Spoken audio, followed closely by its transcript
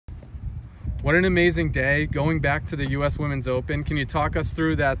What an amazing day going back to the U.S. Women's Open. Can you talk us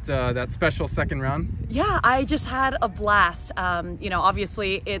through that special second round? Yeah, I just had a blast. You know,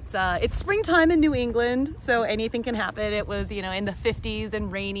 obviously it's springtime in New England, so anything can happen. It was, you know, in the 50s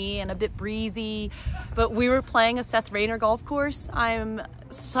and rainy and a bit breezy, but we were playing a Seth Rayner golf course. I'm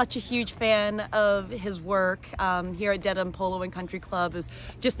such a huge fan of his work here at Dedham Polo and Country Club. Is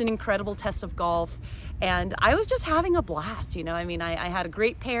just an incredible test of golf. And I was just having a blast, you know. I mean, I had a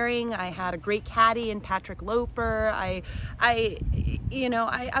great pairing. I had a great caddy in Patrick Loper. I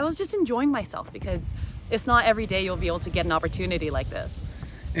was just enjoying myself because it's not every day you'll be able to get an opportunity like this.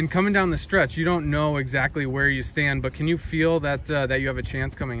 And coming down the stretch, you don't know exactly where you stand, but can you feel that you have a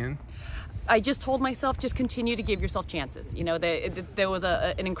chance coming in? I just told myself, just continue to give yourself chances. You know, there was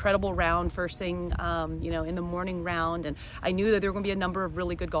an incredible round first thing, you know, in the morning round, and I knew that there were going to be a number of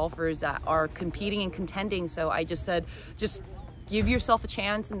really good golfers that are competing and contending. So I just said, just give yourself a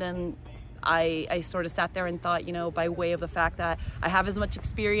chance. And then I sort of sat there and thought, you know, by way of the fact that I have as much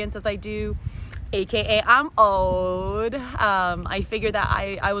experience as I do, AKA I'm old, I figured that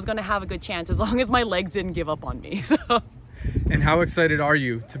I was going to have a good chance as long as my legs didn't give up on me. So. And how excited are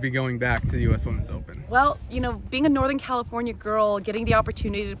you to be going back to the U.S. Women's Open? Well, you know, being a Northern California girl, getting the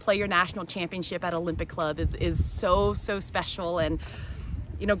opportunity to play your national championship at Olympic Club is so special. And,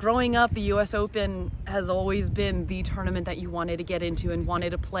 you know, growing up, the U.S. Open has always been the tournament that you wanted to get into and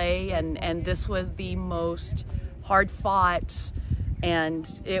wanted to play. And this was the most hard fought,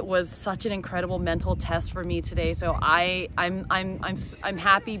 and it was such an incredible mental test for me today. So I'm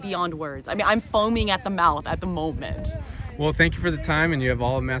happy beyond words. I mean, I'm foaming at the mouth at the moment. Well, thank you for the time, and you have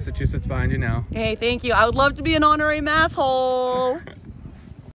all of Massachusetts behind you now. Hey, thank you. I would love to be an honorary masshole.